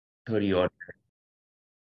30 odd.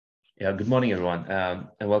 Yeah, good morning, everyone,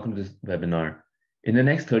 and welcome to this webinar. In the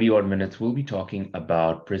next 30 odd minutes, we'll be talking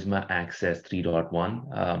about Prisma Access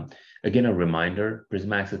 3.1. Again, a reminder,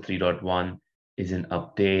 Prisma Access 3.1 is an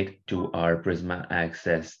update to our Prisma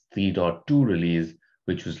Access 3.2 release,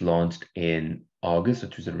 which was launched in August,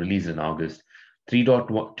 which was released in August.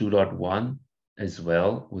 3.2.1 as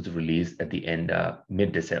well was released at the end,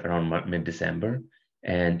 mid-December, around mid-December,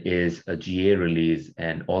 and is a GA release,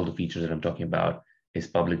 and all the features that I'm talking about is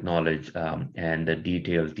public knowledge, and the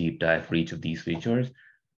detailed deep dive for each of these features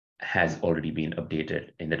has already been updated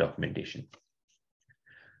in the documentation.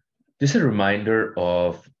 Just a reminder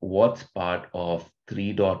of what's part of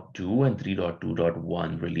 3.2 and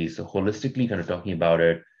 3.2.1 release. So holistically kind of talking about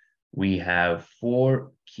it, we have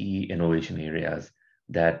 4 key innovation areas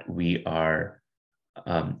that we are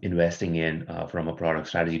investing in from a product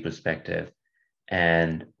strategy perspective.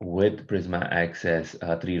 And with Prisma Access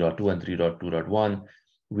 3.2 and 3.2.1,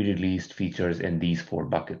 we released features in these 4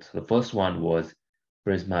 buckets. The first one was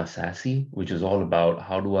Prisma SASE, which is all about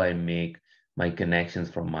how do I make my connections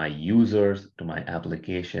from my users to my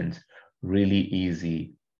applications really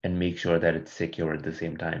easy and make sure that it's secure at the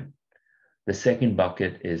same time. The second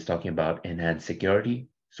bucket is talking about enhanced security.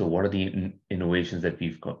 So what are the innovations that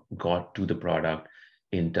we've got to the product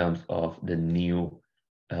in terms of the new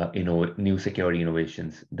security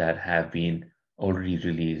innovations that have been already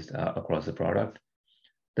released across the product.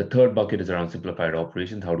 The third bucket is around simplified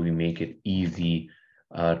operations. How do we make it easy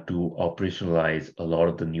to operationalize a lot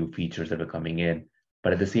of the new features that are coming in,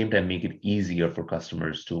 but at the same time, make it easier for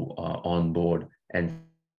customers to onboard and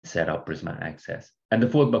set up Prisma Access. And the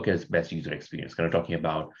fourth bucket is best user experience, kind of talking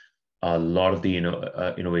about a lot of the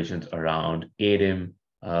innovations around ADEM,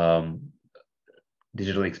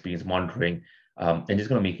 digital experience monitoring, and just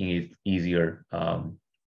kind of making it easier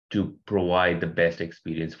to provide the best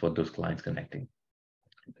experience for those clients connecting.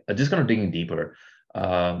 Just kind of digging deeper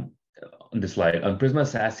on this slide. On Prisma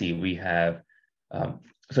SASE, we have,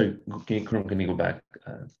 sorry, can you go back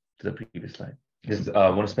to the previous slide? Just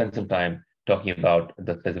want to spend some time talking about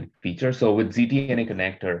the specific feature. So with ZTNA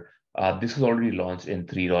connector, this was already launched in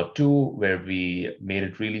 3.2, where we made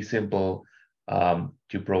it really simple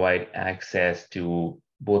to provide access to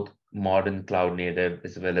both modern cloud native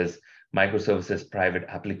as well as microservices private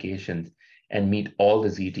applications and meet all the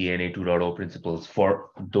ZTNA 2.0 principles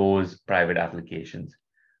for those private applications.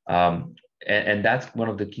 And that's one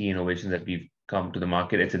of the key innovations that we've come to the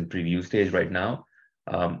market. It's in preview stage right now.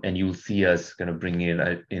 And you'll see us kind of bringing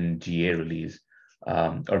it in GA release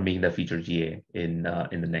or making that feature GA in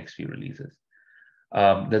the next few releases.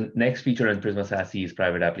 The next feature in Prisma SASE is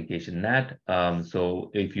private application NAT. So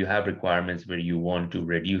if you have requirements where you want to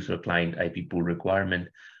reduce your client IP pool requirement,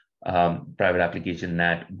 private application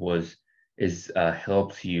NAT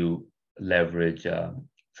helps you leverage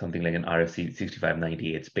something like an RFC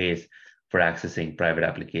 6598 space for accessing private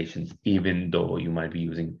applications, even though you might be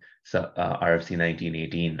using RFC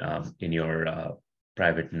 1918 in your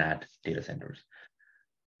private NAT data centers.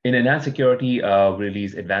 In enhanced security,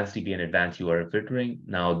 release advanced DB and advanced URL filtering.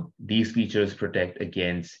 Now, these features protect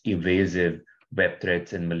against evasive web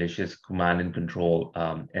threats and malicious command and control,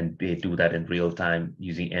 and they do that in real time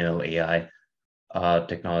using ML AI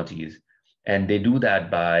technologies. And they do that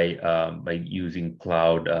by using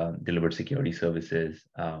cloud delivered security services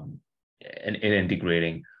and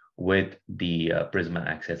integrating with the Prisma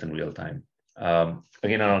Access in real time.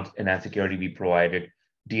 Again, on enhanced security, we provided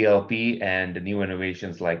DLP and the new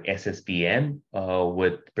innovations like SSPM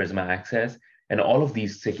with Prisma Access. And all of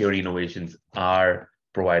these security innovations are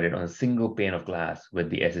provided on a single pane of glass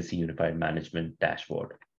with the SSE Unified Management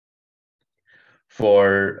Dashboard.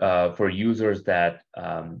 For users that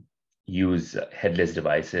use headless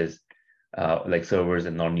devices like servers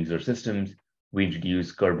and non-user systems, we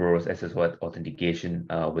introduced Kerberos SSO authentication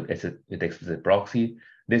with explicit proxy.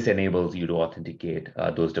 This enables you to authenticate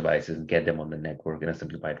those devices and get them on the network in a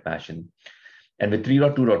simplified fashion. And with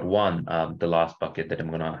 3.2.1, the last bucket that I'm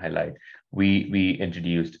going to highlight, we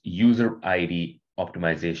introduced user ID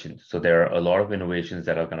optimization. So there are a lot of innovations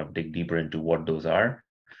that are going to dig deeper into what those are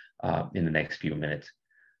in the next few minutes.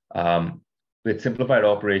 With simplified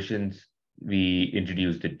operations, we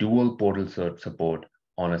introduced the dual portal support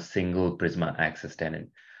on a single Prisma Access tenant.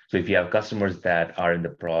 So if you have customers that are in the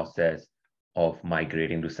process of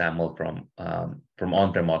migrating to SAML from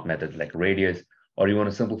on-prem auth methods like Radius, or you want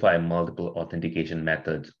to simplify multiple authentication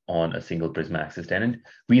methods on a single Prisma Access tenant,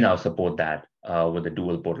 we now support that with the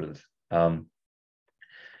dual portals. Finally,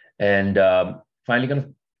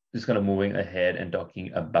 just moving ahead and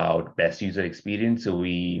talking about best user experience. So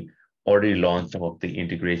we already launched some of the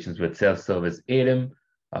integrations with self-service ADEM,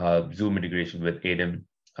 Zoom integration with ADEM,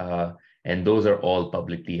 and those are all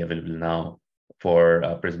publicly available now for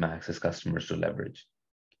Prisma Access customers to leverage.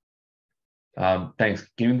 Thanks.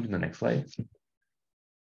 Can you move to the next slide?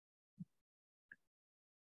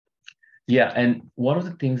 Yeah, and one of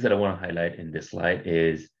the things that I want to highlight in this slide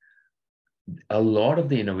is a lot of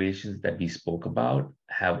the innovations that we spoke about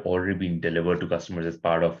have already been delivered to customers as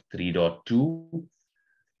part of 3.2.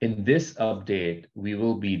 In this update, we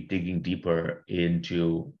will be digging deeper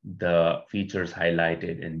into the features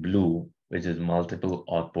highlighted in blue, which is multiple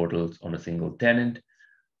auth portals on a single tenant,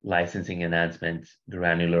 licensing enhancements,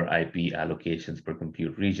 granular IP allocations per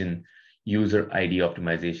compute region, user ID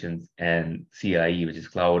optimizations, and CIE, which is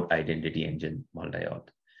Cloud Identity Engine multi-auth.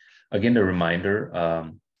 Again, a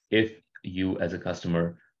reminder, if you as a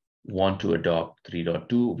customer want to adopt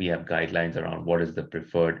 3.2, we have guidelines around what is the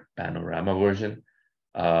preferred Panorama version.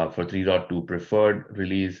 For 3.2 preferred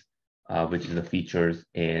release, which is the features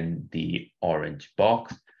in the orange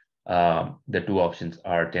box. The two options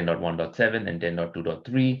are 10.1.7 and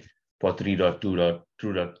 10.2.3. For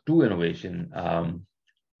 3.2.2 innovation,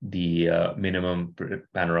 the minimum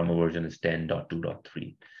Panorama version is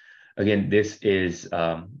 10.2.3. Again, this is,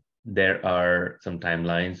 there are some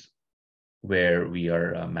timelines where we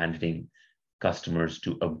are mandating customers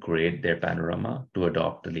to upgrade their Panorama to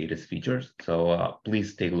adopt the latest features. So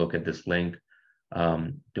please take a look at this link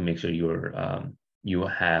to make sure you're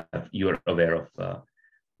aware of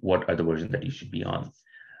what are the versions that you should be on.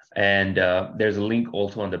 And there's a link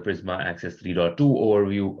also on the Prisma Access 3.2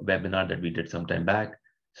 overview webinar that we did some time back.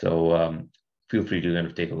 So feel free to kind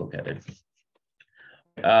of take a look at it.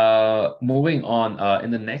 Moving on,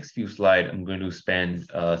 in the next few slides, I'm going to spend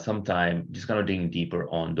some time just kind of digging deeper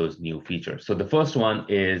on those new features. So the first one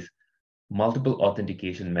is multiple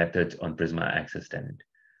authentication methods on Prisma Access tenant.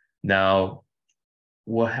 Now,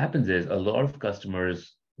 what happens is a lot of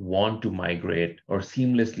customers want to migrate or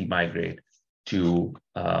seamlessly migrate to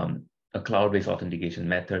a cloud-based authentication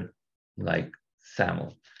method like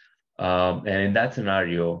SAML. And in that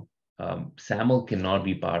scenario, SAML cannot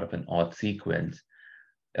be part of an auth sequence.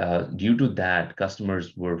 Due to that,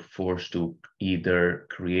 customers were forced to either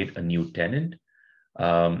create a new tenant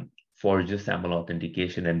for just SAML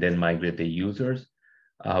authentication and then migrate the users,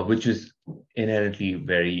 which is inherently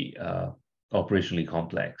very operationally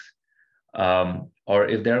complex. Or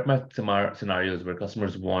if there are some scenarios where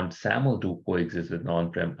customers want SAML to coexist with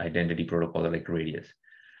non-prem identity protocol like Radius.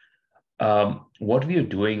 What we are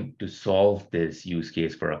doing to solve this use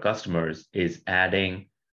case for our customers is adding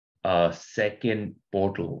a second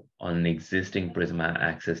portal on an existing Prisma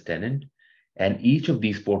Access tenant. And each of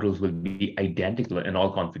these portals will be identical in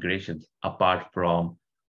all configurations apart from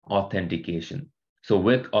authentication. So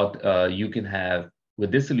with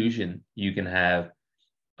with this solution, you can have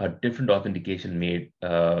a different authentication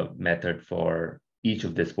method for each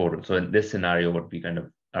of this portal. So in this scenario, what we kind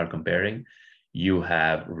of are comparing, you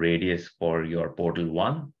have Radius for your portal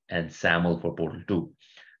 1 and SAML for portal 2.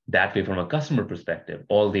 That way, from a customer perspective,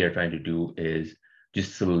 all they are trying to do is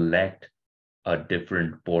just select a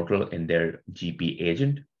different portal in their GP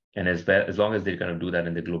agent. And as long as they kind of do that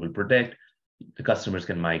in the global protect, the customers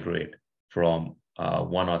can migrate from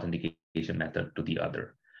one authentication method to the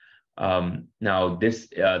other. Now,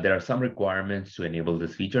 there are some requirements to enable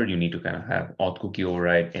this feature. You need to kind of have auth cookie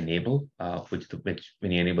override enabled, which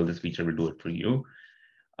when you enable this feature will do it for you.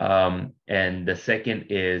 And the second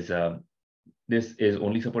is, this is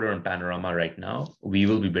only supported on Panorama right now. We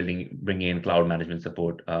will be bringing in cloud management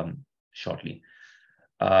support shortly.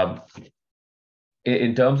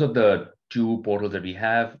 In terms of the two portals that we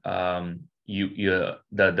have,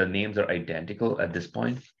 the names are identical at this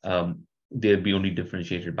point. They'll be only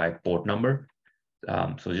differentiated by port number.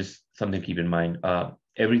 So just something to keep in mind.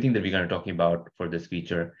 Everything that we're going to talking about for this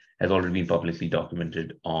feature has already been publicly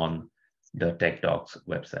documented on the Tech Docs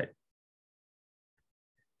website.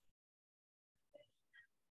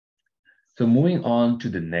 So moving on to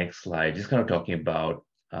the next slide, just kind of talking about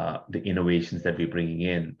the innovations that we're bringing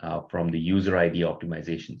in from the user ID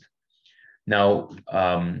optimizations. Now,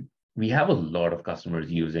 we have a lot of customers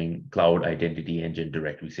using Cloud Identity Engine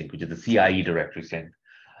Directory Sync, which is the CIE Directory Sync.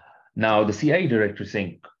 Now, the CIE Directory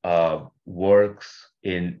Sync works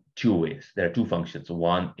in two ways. There are two functions.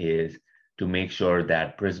 One is to make sure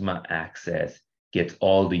that Prisma Access gets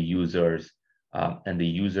all the users and the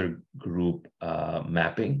user group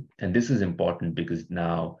mapping. And this is important because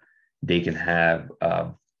now they can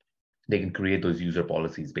create those user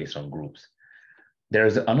policies based on groups.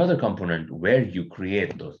 There's another component where you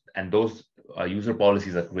create those, and those user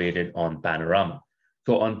policies are created on Panorama.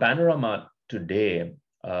 So on Panorama today,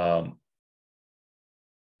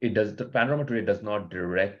 the Panorama today does not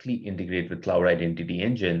directly integrate with Cloud Identity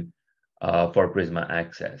Engine for Prisma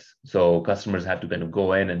Access. So customers had to kind of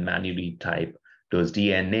go in and manually type those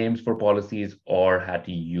DN names for policies or had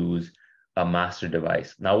to use a master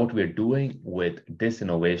device. Now, what we're doing with this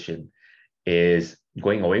innovation is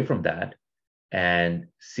going away from that and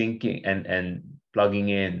syncing and plugging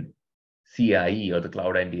in CIE or the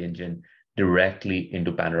Cloud Identity Engine directly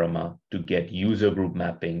into Panorama to get user group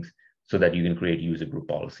mappings so that you can create user group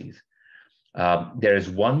policies. There is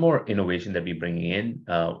one more innovation that we're bringing in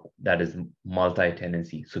that is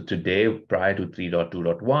multi-tenancy. So today, prior to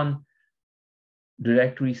 3.2.1,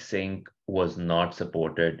 directory sync was not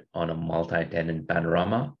supported on a multi-tenant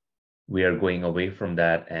Panorama. We are going away from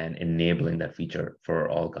that and enabling that feature for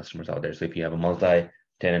all customers out there. So if you have a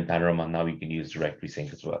multi-tenant Panorama, now you can use directory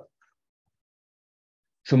sync as well.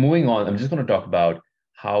 So moving on, I'm just going to talk about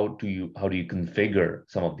how do you configure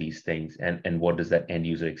some of these things and what does that end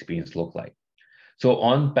user experience look like. So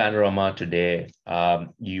on Panorama today,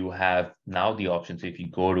 you have now the option. So if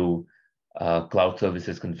you go to cloud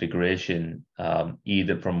services configuration,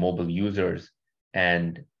 either from mobile users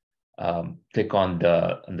and click on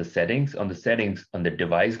the settings. On the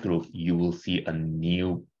device group, you will see a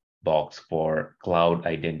new box for Cloud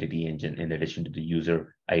Identity Engine in addition to the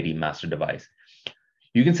user ID master device.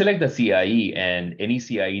 You can select the CIE, and any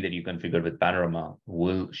CIE that you configured with Panorama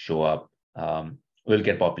will show up, will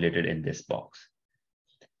get populated in this box.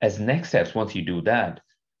 As next steps, once you do that,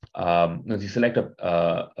 once you select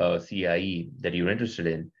a CIE that you're interested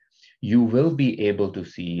in, you will be able to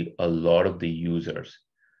see a lot of the users.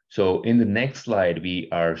 So in the next slide, we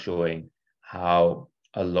are showing how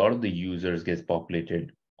a lot of the users gets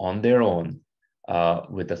populated on their own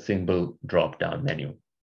with a single drop-down menu.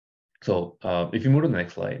 So if you move to the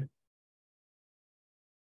next slide.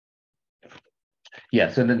 Yeah,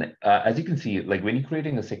 so then as you can see, like when you're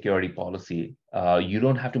creating a security policy, you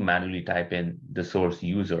don't have to manually type in the source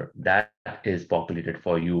user. That is populated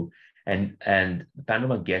for you. And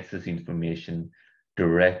Panorama gets this information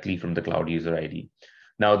directly from the cloud user ID.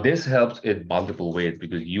 Now, this helps in multiple ways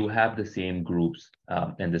because you have the same groups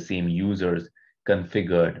and the same users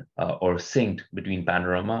configured or synced between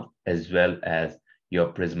Panorama as well as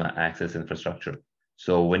your Prisma Access infrastructure.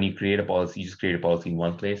 So when you create a policy, you just create a policy in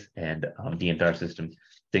one place and the entire system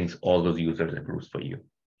syncs all those users and groups for you.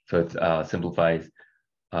 So it simplifies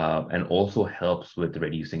and also helps with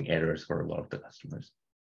reducing errors for a lot of the customers.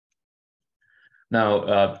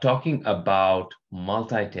 Now, talking about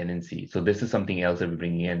multi-tenancy. So this is something else that we're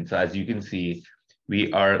bringing in. So as you can see,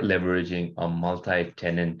 we are leveraging a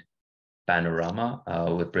multi-tenant Panorama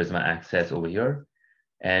with Prisma Access over here.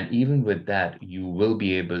 And even with that, you will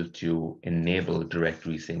be able to enable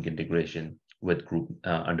directory sync integration with group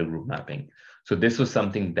under group mapping. So this was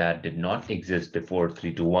something that did not exist before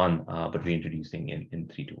 3.2.1, but we're introducing in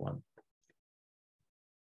 3.2.1.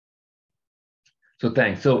 So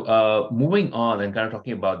thanks. So moving on and kind of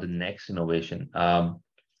talking about the next innovation,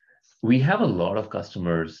 we have a lot of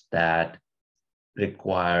customers that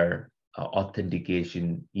require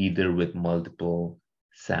authentication either with multiple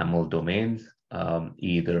SAML domains,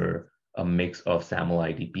 either a mix of SAML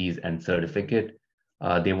IDPs and certificate.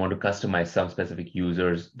 They want to customize some specific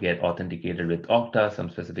users, get authenticated with Okta,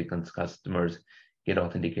 some specific customers get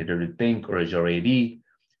authenticated with Ping or Azure AD.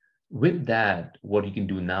 With that, what you can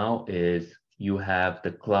do now is you have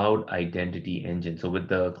the Cloud Identity Engine. So with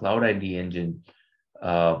the Cloud ID Engine,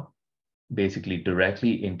 basically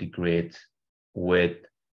directly integrates with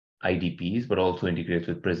IDPs, but also integrates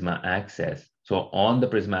with Prisma Access. So on the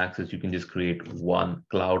Prisma Access, you can just create one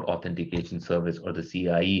cloud authentication service or the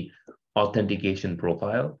CIE authentication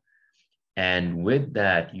profile. And with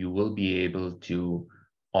that, you will be able to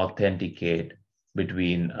authenticate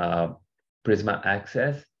between Prisma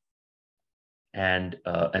Access and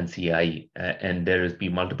CIE. And there is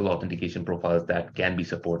multiple authentication profiles that can be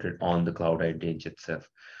supported on the Cloud ID itself.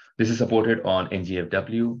 This is supported on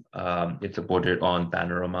NGFW. It's supported on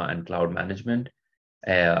Panorama and Cloud Management,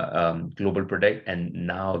 Global Protect, and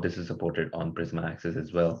now this is supported on Prisma Access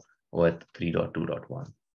as well with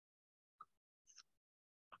 3.2.1.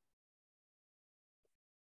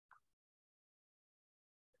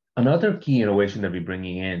 Another key innovation that we're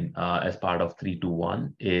bringing in as part of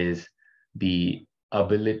 3.2.1 is the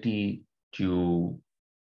ability to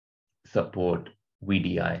support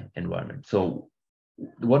VDI environment. So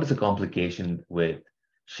what is the complication with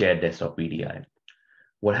shared desktop VDI?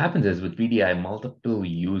 What happens is with VDI, multiple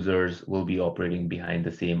users will be operating behind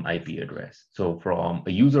the same IP address. So from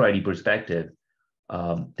a user ID perspective,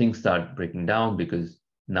 things start breaking down because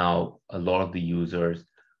now a lot of the users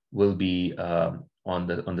will be on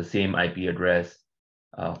the same IP address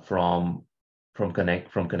from connecting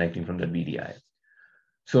from the VDI.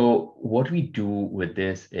 So what we do with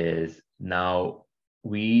this is now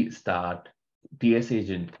TS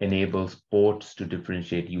agent enables ports to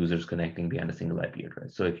differentiate users connecting behind a single IP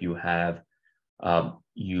address. So if you have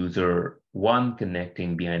user 1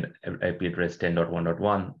 connecting behind IP address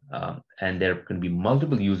 10.1.1, and there can be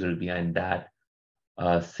multiple users behind that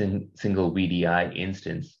single VDI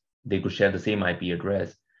instance, they could share the same IP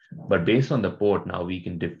address, but based on the port, now we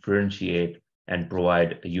can differentiate and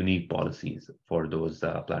provide unique policies for those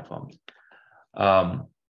platforms.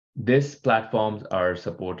 These platforms are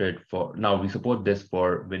supported now we support this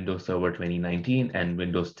for Windows Server 2019 and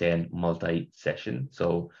Windows 10 multi-session.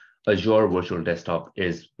 So Azure Virtual Desktop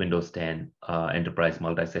is Windows 10 Enterprise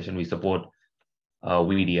multi-session. We support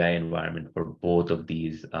VDI environment for both of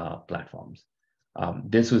these platforms.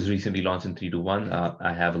 This was recently launched in 3.2.1.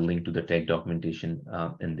 I have a link to the tech documentation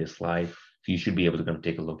in this slide. So you should be able to kind of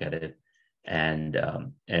take a look at it and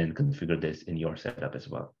configure this in your setup as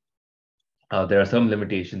well. There are some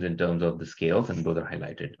limitations in terms of the scales, and those are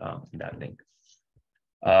highlighted in that link.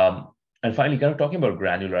 And finally, kind of talking about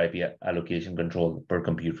granular IP allocation control per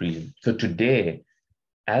compute region. So today,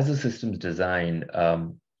 as the system's designed,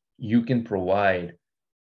 you can provide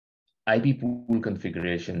IP pool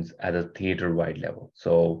configurations at a theater-wide level.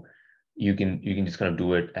 So you can just kind of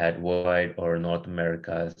do it at worldwide or North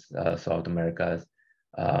Americas, South Americas,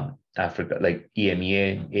 Africa, like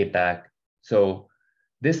EMEA, APAC. So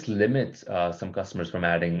this limits some customers from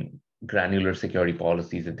adding granular security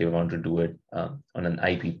policies if they want to do it on an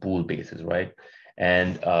IP pool basis, right?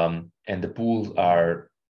 And the pools are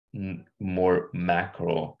more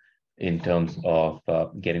macro in terms of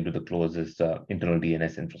getting to the closest internal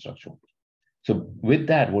DNS infrastructure. So with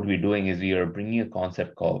that, what we're doing is we are bringing a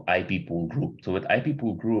concept called IP pool group. So with IP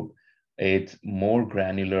pool group, it's more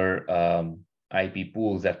granular IP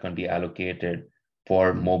pools that can be allocated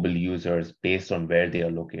for mobile users based on where they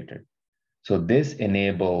are located. So this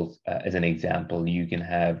enables, as an example, you can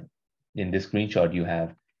have, in this screenshot, you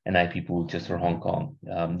have an IP pool just for Hong Kong.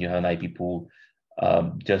 You have an IP pool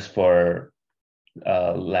just for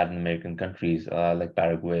Latin American countries like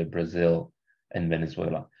Paraguay, Brazil, and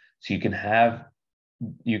Venezuela. So you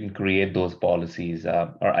can create those policies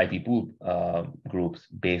or IP pool groups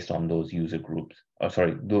based on those user groups, or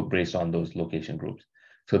sorry, based on those location groups.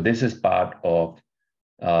 So this is part of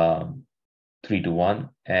 3.2.1,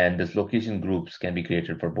 and this location groups can be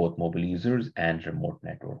created for both mobile users and remote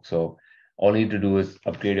networks. So all you need to do is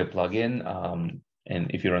upgrade your plugin,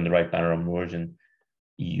 and if you're on the right Panorama version,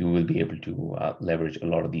 you will be able to leverage a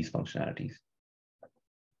lot of these functionalities.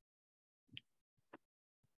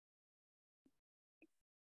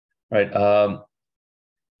 All right,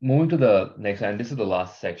 moving to the next, and this is the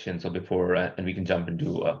last section. So before, and we can jump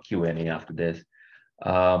into Q&A after this.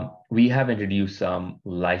 We have introduced some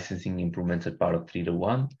licensing improvements as part of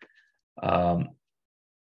 3.2.1.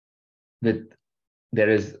 There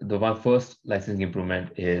is the first licensing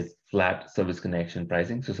improvement is flat service connection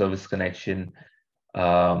pricing. So service connection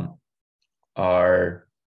are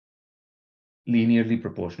linearly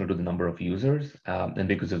proportional to the number of users, and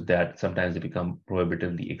because of that, sometimes they become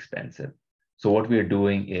prohibitively expensive. So what we are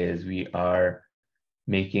doing is we are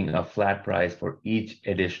making a flat price for each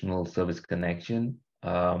additional service connection,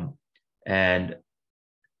 and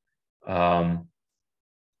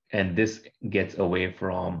this gets away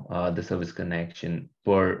from the service connection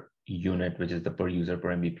per unit, which is the per user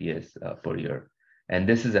per Mbps per year. And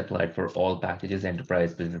this is applied for all packages,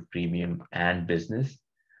 enterprise, business, premium, and business.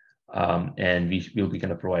 And we'll be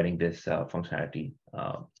kind of providing this functionality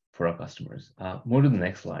for our customers. Move to the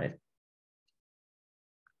next slide.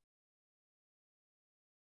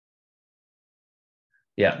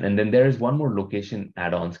 Yeah, and then there is one more location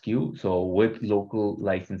add-on SKU. So with local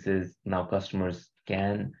licenses, now customers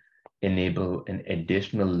can enable an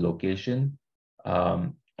additional location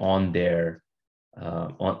on their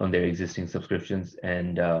existing subscriptions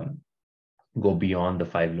and go beyond the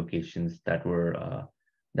 5 locations that were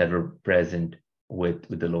present with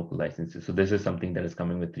the local licenses. So this is something that is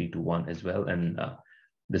coming with 3.2.1 as well, and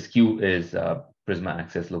the SKU is Prisma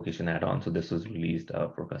Access location add-on. So this was released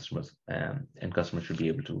for customers, and customers should be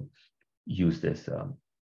able to use this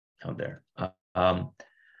out there. All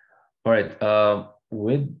right.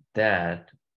 With that,